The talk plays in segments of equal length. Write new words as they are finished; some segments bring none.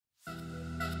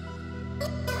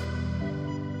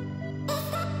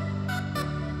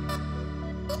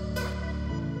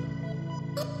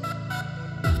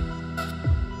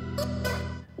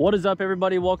What is up,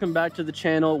 everybody? Welcome back to the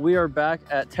channel. We are back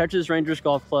at Texas Rangers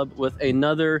Golf Club with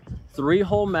another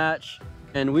 3-hole match,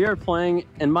 and we are playing,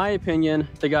 in my opinion,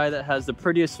 the guy that has the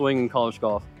prettiest swing in college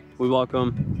golf. We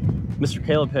welcome Mr.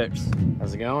 Caleb Hicks.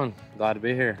 How's it going? Glad to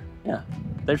be here. Yeah,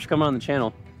 thanks for coming on the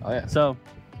channel. Oh yeah. So,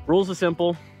 rules are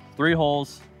simple: 3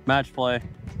 holes, match play.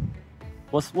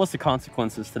 What's the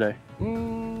consequences today?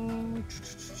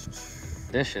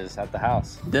 Dishes at the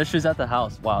house. Dishes at the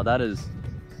house. Wow, that is.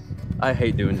 I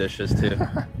hate doing dishes too.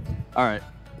 All right,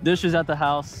 dishes at the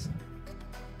house.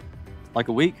 Like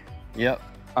a week? Yep.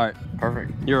 All right,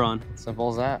 Perfect. you're on. Simple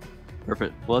as that.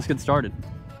 Perfect. Well, let's get started.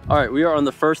 All right, we are on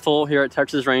the first hole here at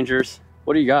Texas Rangers.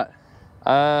 What do you got?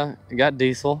 I got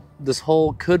diesel. This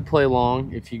hole could play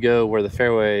long if you go where the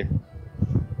fairway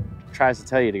tries to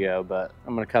tell you to go, but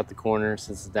I'm gonna cut the corner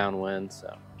since it's downwind,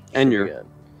 so And should be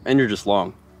good. you're just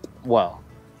long. Well,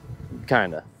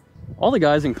 kinda. All the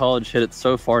guys in college hit it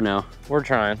so far now. We're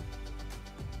trying.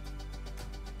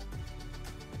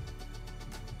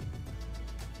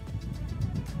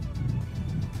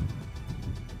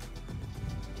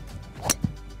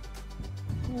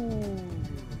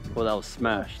 Well, that was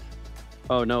smashed.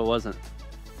 Oh no, it wasn't.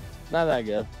 Not that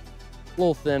good. A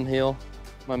little thin heel,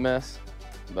 my miss,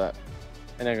 but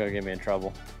it ain't gonna get me in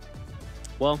trouble.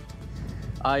 Well,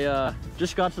 I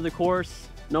just got to the course,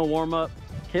 no warm up.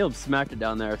 Caleb smacked it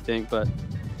down there, I think, but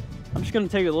I'm just gonna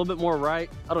take it a little bit more right.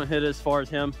 I don't hit it as far as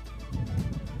him.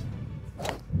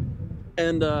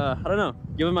 And I don't know,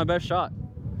 give it my best shot.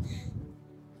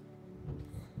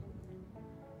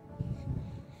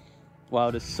 Wow,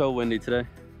 it is so windy today.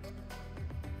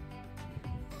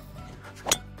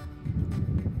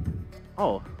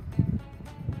 Oh,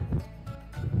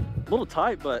 a little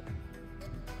tight, but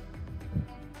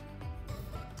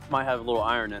might have a little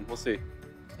iron in. We'll see.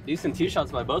 Decent tee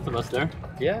shots by both of us there.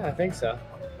 Yeah, I think so.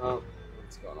 Oh,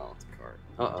 what's going on with the cart?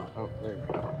 Uh-oh. Oh, there you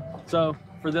go. So,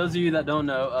 for those of you that don't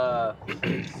know,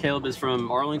 Caleb is from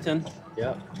Arlington,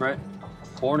 Yep. right?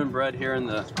 Born and bred here in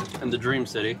the Dream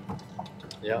City.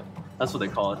 Yep. That's what they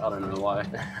call it. I don't know why,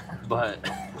 but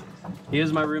he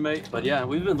is my roommate. But yeah,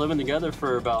 we've been living together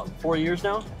for about 4 years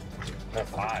now. No,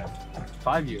 5.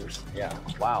 5 years. Yeah.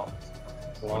 Wow.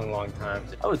 It's a long, long time.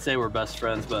 I would say we're best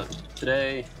friends, but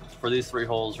today, for these 3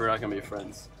 holes, we're not gonna be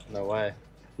friends. No way.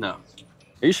 No.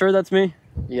 Are you sure that's me?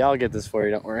 Yeah, I'll get this for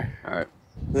you. Don't worry. All right.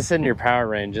 This isn't your power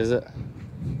range, is it?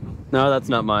 No, that's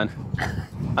not mine.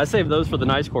 I saved those for the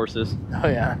nice courses. Oh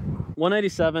yeah.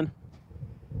 187.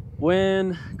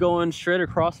 Wind going straight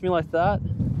across me like that.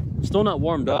 Still not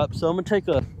warmed up, so I'm gonna take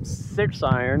a 6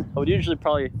 iron. I would usually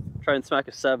probably try and smack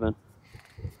a 7.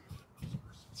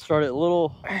 Start it a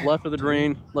little left of the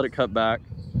green, let it cut back.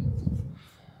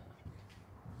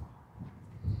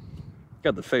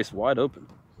 Got the face wide open.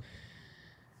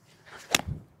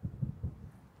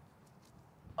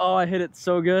 Oh, I hit it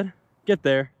so good. Get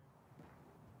there.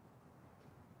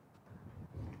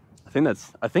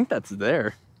 I think that's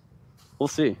there. We'll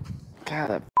see. God,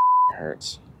 that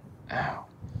hurts. Ow.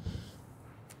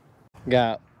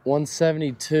 Got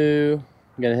 172.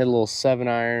 I'm gonna hit a little 7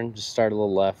 iron. Just start a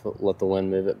little left, let the wind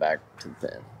move it back to the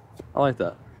pin. I like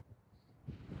that.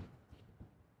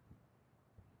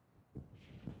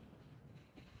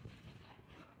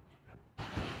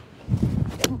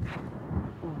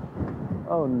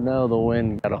 Oh no, the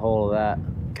wind got a hold of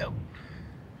that. Go.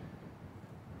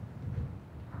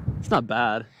 It's not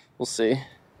bad. We'll see.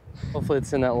 Hopefully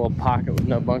it's in that little pocket with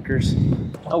no bunkers.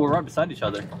 Oh, we're right beside each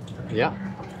other. Yeah.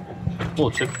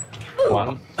 Little chip.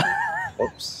 Wow.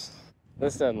 Oops.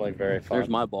 This doesn't look very fun. There's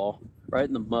my ball, right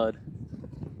in the mud.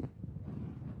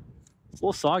 It's a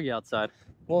little soggy outside.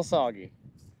 A little soggy.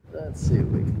 Let's see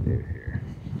what we can do here.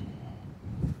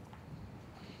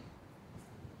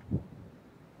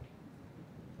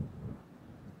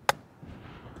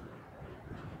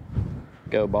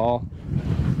 Go ball.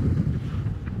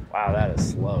 Wow, that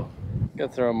is slow. Go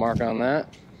throw a mark on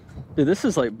that. Dude, this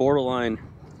is like borderline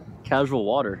casual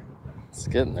water. It's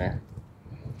getting there.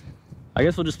 I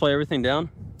guess we'll just play everything down.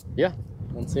 Yeah,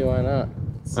 let's see why not.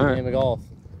 It's a All right. game of golf.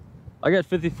 I got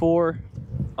 54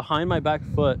 behind my back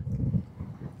foot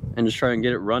and just try and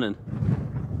get it running.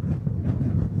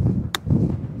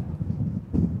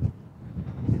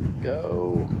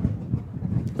 Go.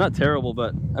 Not terrible,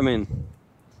 but I mean,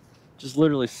 just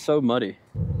literally so muddy.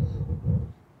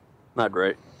 Not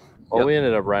great. Well, Yep. we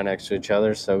ended up right next to each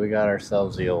other, so we got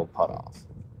ourselves the old putt off.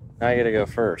 Now I gotta go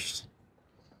first.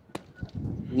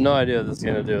 No idea what this is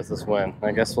gonna do with this wind.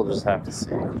 I guess we'll just have to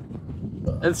see.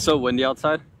 It's so windy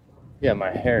outside. Yeah,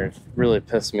 my hair really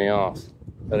pissed me off.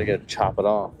 Better go chop it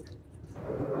off.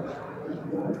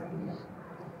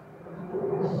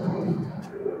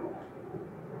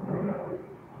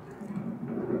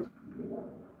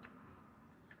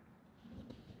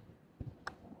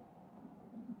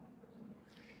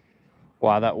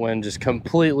 Wow, that wind just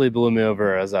completely blew me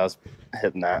over as I was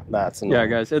hitting that. That's annoying. Yeah,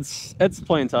 guys, it's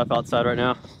playing tough outside right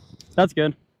now. That's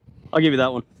good. I'll give you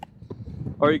that one.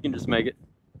 Or you can just make it.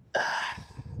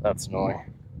 That's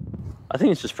annoying. I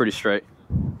think it's just pretty straight.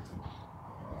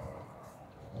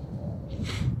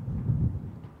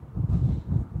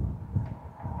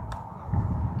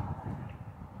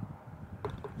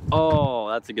 Oh,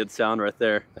 that's a good sound right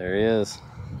there. There he is.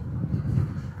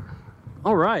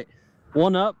 All right,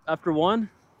 1 up after 1.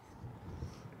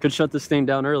 Could shut this thing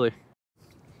down early.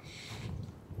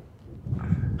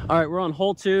 All right, we're on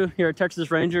hole 2 here at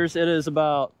Texas Rangers. It is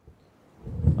about,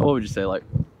 what would you say, like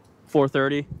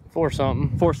 4:30? 4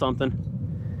 something. 4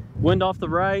 something. Wind off the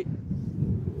right.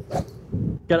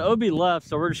 Got OB left,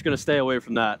 so we're just gonna stay away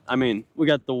from that. I mean, we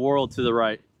got the world to the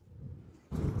right.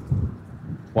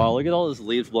 Wow, look at all those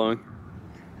leaves blowing.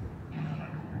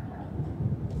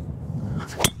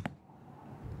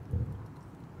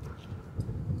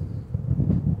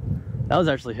 That was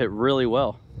actually hit really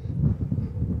well.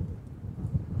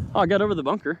 Oh, I got over the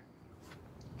bunker.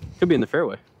 Could be in the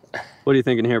fairway. What are you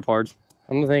thinking here, Pards?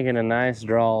 I'm thinking a nice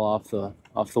draw off the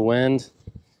wind,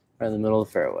 right in the middle of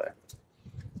the fairway.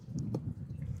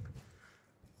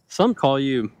 Some call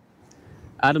you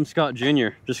Adam Scott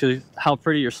Jr. just because how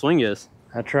pretty your swing is.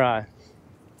 I try.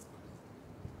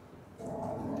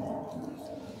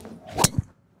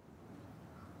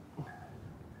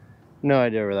 No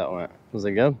idea where that went. Was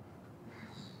it good?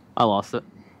 I lost it.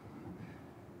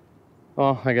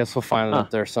 Well, I guess we'll find it up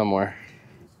there somewhere.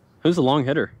 Who's the long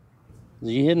hitter? Is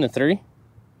you hitting a 3?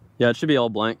 Yeah, it should be all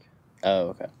blank. Oh,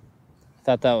 okay. I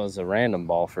thought that was a random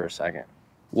ball for a second.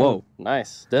 Whoa.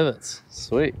 Nice. Divots.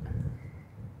 Sweet.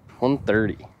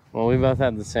 130. Well, we both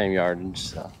had the same yardage,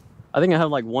 so. I think I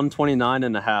have like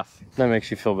 129.5. That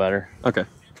makes you feel better. Okay.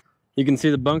 You can see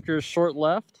the bunkers short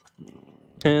left.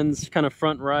 Pins kind of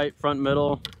front right, front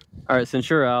middle. All right, since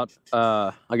you're out,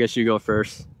 I guess you go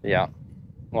first. Yeah.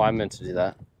 Well, I meant to do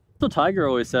that. So Tiger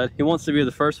always said he wants to be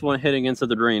the first one hitting into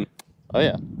the green. Oh,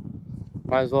 yeah.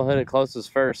 Might as well hit it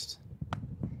closest first.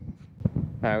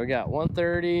 All right, we got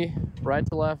 130, right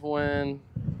to left wind.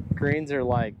 Greens are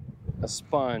like a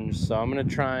sponge, so I'm gonna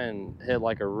try and hit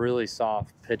like a really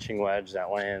soft pitching wedge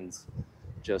that lands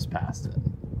just past it.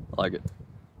 I like it.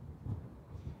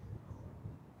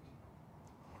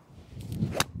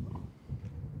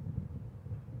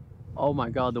 Oh my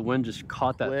God, the wind just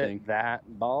caught that With thing. that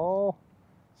ball.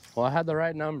 Well, I had the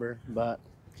right number, but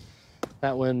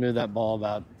that wind moved that ball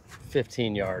about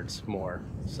 15 yards more.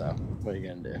 So what are you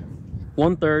gonna do?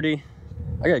 130.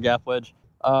 I got a gap wedge.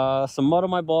 Some mud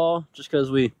on my ball just because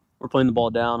we're playing the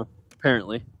ball down,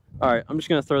 apparently. All right, I'm just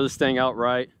gonna throw this thing out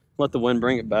right, let the wind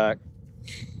bring it back.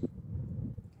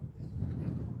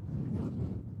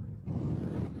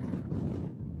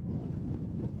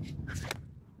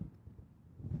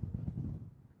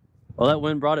 Well, that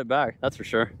wind brought it back, that's for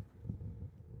sure.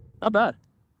 Not bad.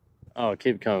 Oh,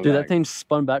 keep coming Dude, back. that thing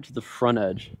spun back to the front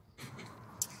edge.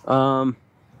 Not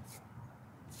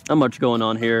much going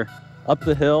on here. Up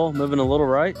the hill, moving a little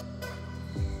right.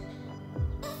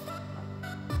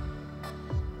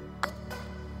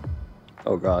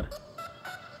 Oh God.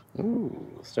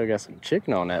 Ooh, still got some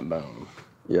chicken on that bone.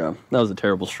 Yeah, that was a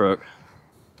terrible stroke.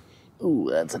 Ooh,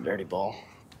 that's a dirty ball.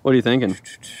 What are you thinking?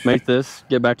 Make this,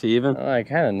 get back to even? I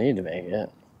kind of need to make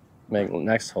it. Make the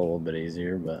next hole a little bit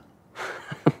easier, but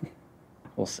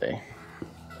we'll see.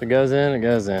 If it goes in, it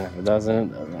goes in. If it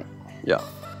doesn't, it doesn't. Yeah.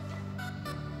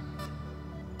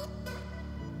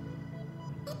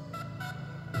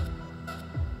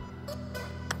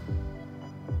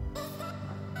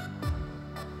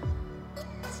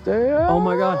 Stay up. Oh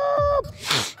my God.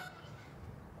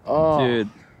 Oh, Dude,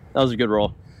 that was a good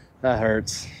roll. that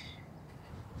hurts.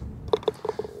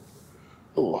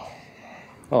 Ooh,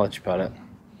 I'll let you putt it.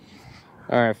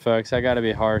 All right, folks, I got to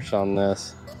be harsh on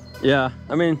this. Yeah,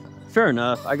 I mean, fair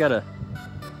enough. I gotta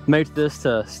make this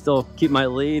to still keep my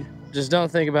lead. Just don't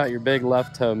think about your big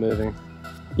left toe moving.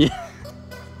 Yeah.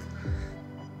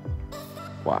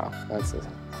 Wow, that's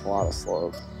a lot of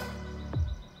slope.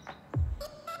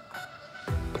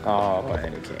 Oh,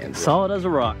 and he can't. Solid as a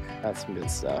rock. That's some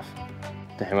good stuff.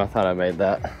 Damn, I thought I made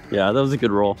that. Yeah, that was a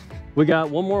good roll. We got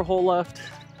one more hole left.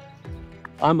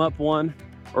 I'm up one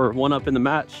up in the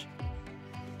match.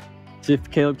 See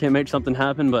if Caleb can make something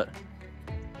happen, but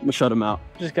I'm gonna shut him out.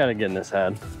 Just gotta get in his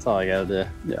head. That's all I gotta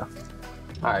do. Yeah.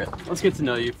 All right, let's get to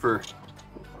know you for,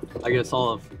 I guess, all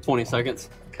of 20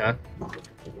 seconds. Okay.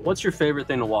 What's your favorite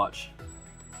thing to watch?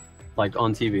 Like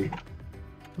on TV?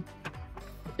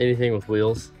 Anything with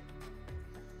wheels,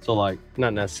 So like,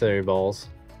 not necessarily balls.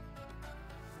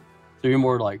 so you're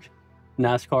more like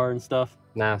NASCAR and stuff?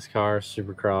 NASCAR,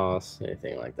 Supercross,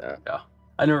 anything like that. Yeah.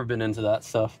 I've never been into that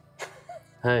stuff.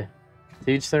 Hey,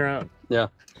 teach their own. Yeah.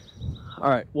 All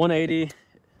right, 180,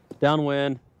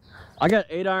 downwind. I got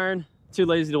 8 iron, too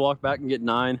lazy to walk back and get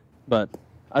 9, but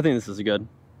I think this is good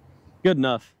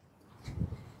enough.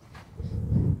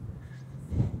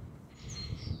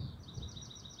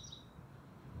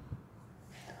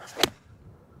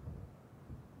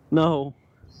 No,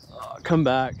 come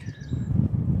back.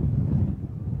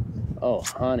 Oh,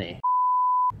 honey.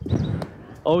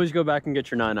 Always go back and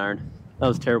get your 9 iron. That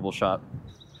was a terrible shot.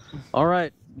 All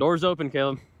right, doors open,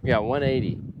 Caleb. We got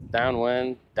 180,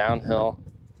 downwind, downhill.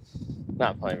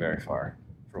 Not playing very far.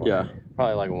 For Yeah.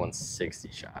 Probably like a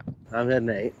 160 shot. I'm hitting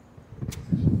 8.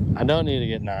 I don't need to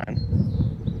get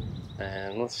 9.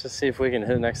 And let's just see if we can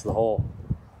hit it next to the hole.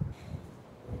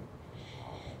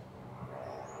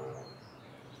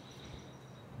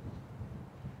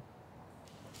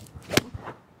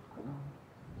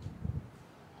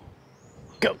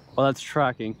 Go. Oh, that's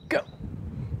tracking. Go.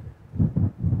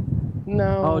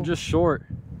 No. Oh, just short.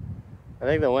 I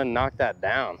think the wind knocked that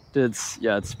down.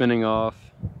 Yeah, it's spinning off.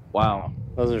 Wow.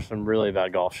 Those are some really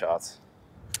bad golf shots.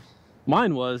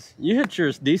 Mine was. You hit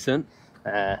yours decent.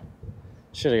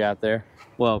 Should have got there.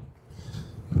 Well,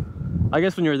 I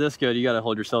guess when you're this good, you got to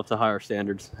hold yourself to higher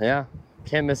standards. Yeah.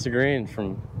 Can't miss a green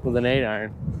with an 8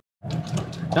 iron.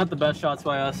 Not the best shots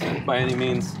by us by any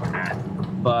means,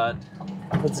 but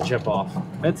It's a chip off.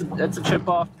 it's a chip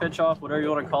off, pitch off, whatever you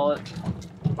want to call it.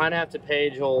 Might have to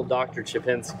page old Dr.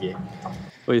 Chipinski.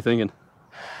 What are you thinking?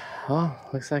 Oh,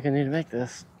 looks like I need to make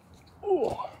this.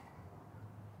 Ooh.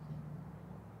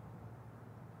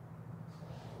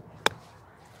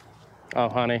 Oh,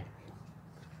 honey.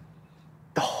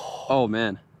 Oh,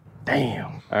 man.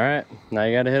 Damn. All right, now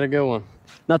you got to hit a good one.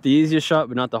 Not the easiest shot,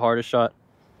 but not the hardest shot.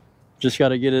 Just got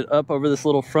to get it up over this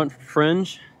little front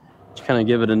fringe. Just kind of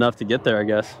give it enough to get there, I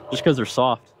guess. Just because they're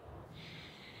soft.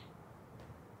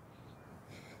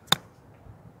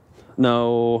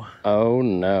 No. Oh,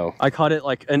 no. I caught it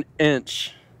like an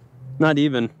inch. Not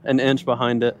even an inch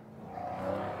behind it.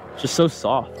 Just so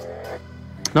soft.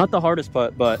 Not the hardest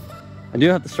putt, but I do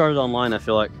have to start it online, I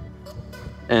feel like.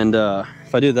 And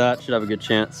if I do that, should have a good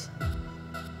chance.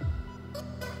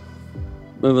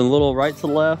 Moving a little right to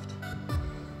left.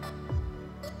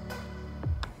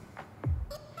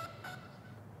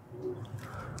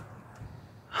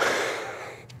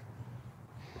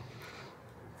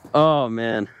 Oh,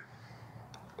 man.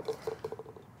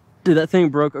 Dude, that thing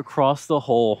broke across the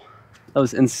hole. That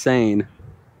was insane.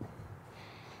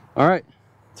 All right,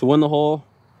 to win the hole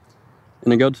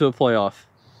and to go to a playoff.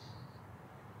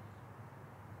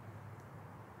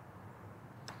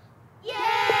 Yay!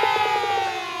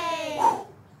 All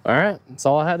right, that's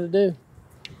all I had to do.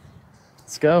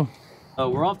 Let's go.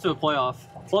 We're off to a playoff.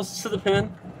 Closest to the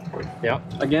pin.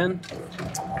 Yep. Again,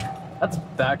 that's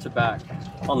back-to-back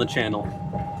on the channel.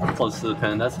 Close to the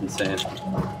pin. That's insane.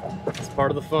 It's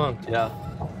part of the fun. Yeah.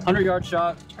 100-yard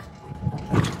shot.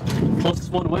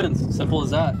 Closest one wins. Simple as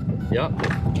that. Yep.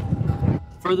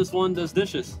 Furthest one does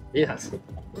dishes. Yes.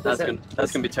 That's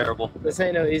gonna be terrible. This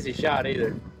ain't no easy shot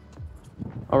either.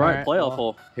 All right, playoff well,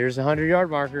 hole. Here's a 100-yard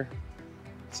marker.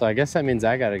 So I guess that means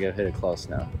I gotta go hit it close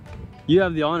now. You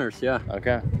have the honors, yeah.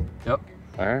 Okay. Yep.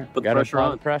 All right. Put the pressure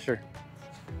on. Pressure.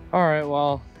 All right.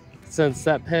 Well, since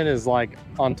that pin is like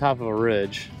on top of a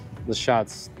ridge, the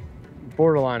shot's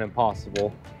borderline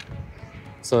impossible.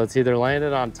 So it's either land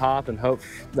it on top and hope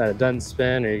that it doesn't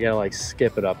spin, or you gotta like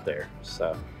skip it up there.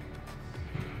 So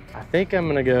I think I'm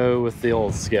gonna go with the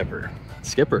old skipper.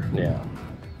 Skipper. Yeah.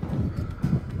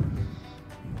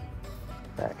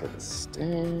 Back of the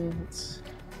stance.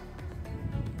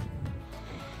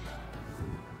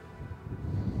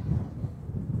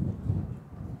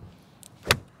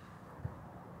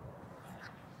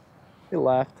 He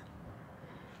left.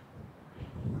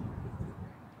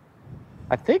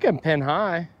 I think I'm pin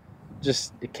high.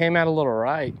 Just, it came out a little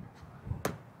right.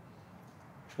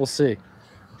 We'll see.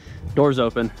 Doors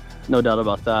open, no doubt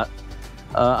about that.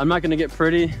 I'm not gonna get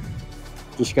pretty.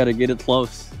 Just gotta get it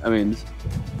close. I mean,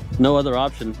 no other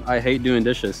option. I hate doing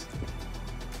dishes.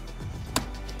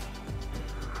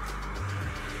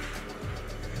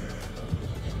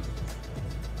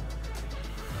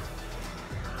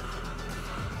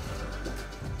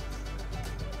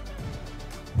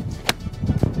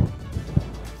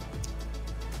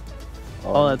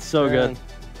 Oh, that's so good.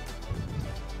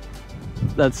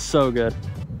 That's so good.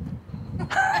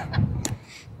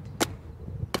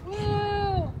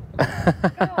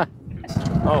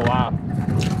 Oh, wow.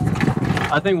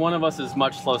 I think one of us is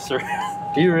much closer.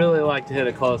 You really like to hit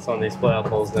it close on these playoff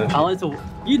holes, don't you? I like to,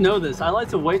 you know this, I like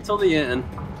to wait till the end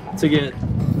to get,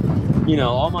 you know,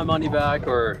 all my money back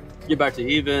or get back to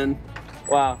even.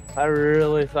 Wow, I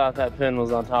really thought that pin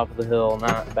was on top of the hill,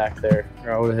 not back there,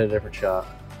 or I would have hit a different shot.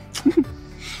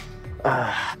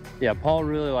 Yeah, Paul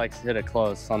really likes to hit it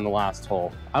close on the last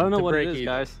hole. I don't know what it is,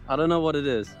 guys. I don't know what it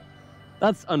is.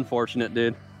 That's unfortunate,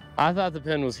 dude. I thought the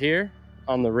pin was here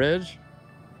on the ridge,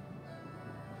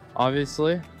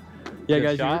 obviously. Yeah,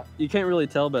 guys, you can't really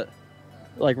tell, but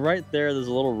like right there's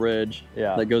a little ridge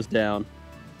that goes down,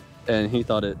 and he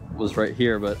thought it was right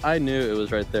here, but I knew it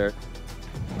was right there.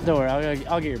 Don't worry,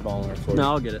 I'll get your ball in there for you.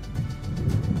 No, I'll get it.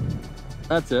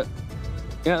 That's it.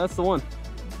 Yeah, that's the one.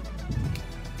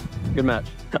 Good match.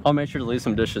 I'll make sure to leave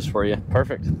some dishes for you.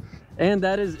 Perfect. And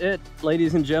that is it,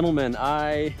 ladies and gentlemen.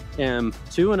 I am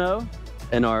 2-0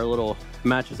 in our little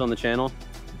matches on the channel.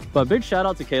 But big shout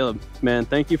out to Caleb, man.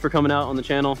 Thank you for coming out on the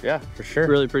channel. Yeah, for sure.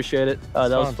 Really appreciate it. That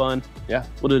was fun. Yeah.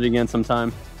 We'll do it again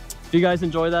sometime. If you guys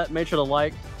enjoy that, make sure to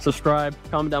like, subscribe,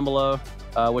 comment down below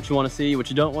what you want to see, what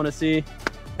you don't want to see.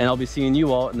 And I'll be seeing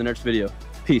you all in the next video.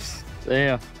 Peace.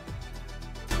 Yeah.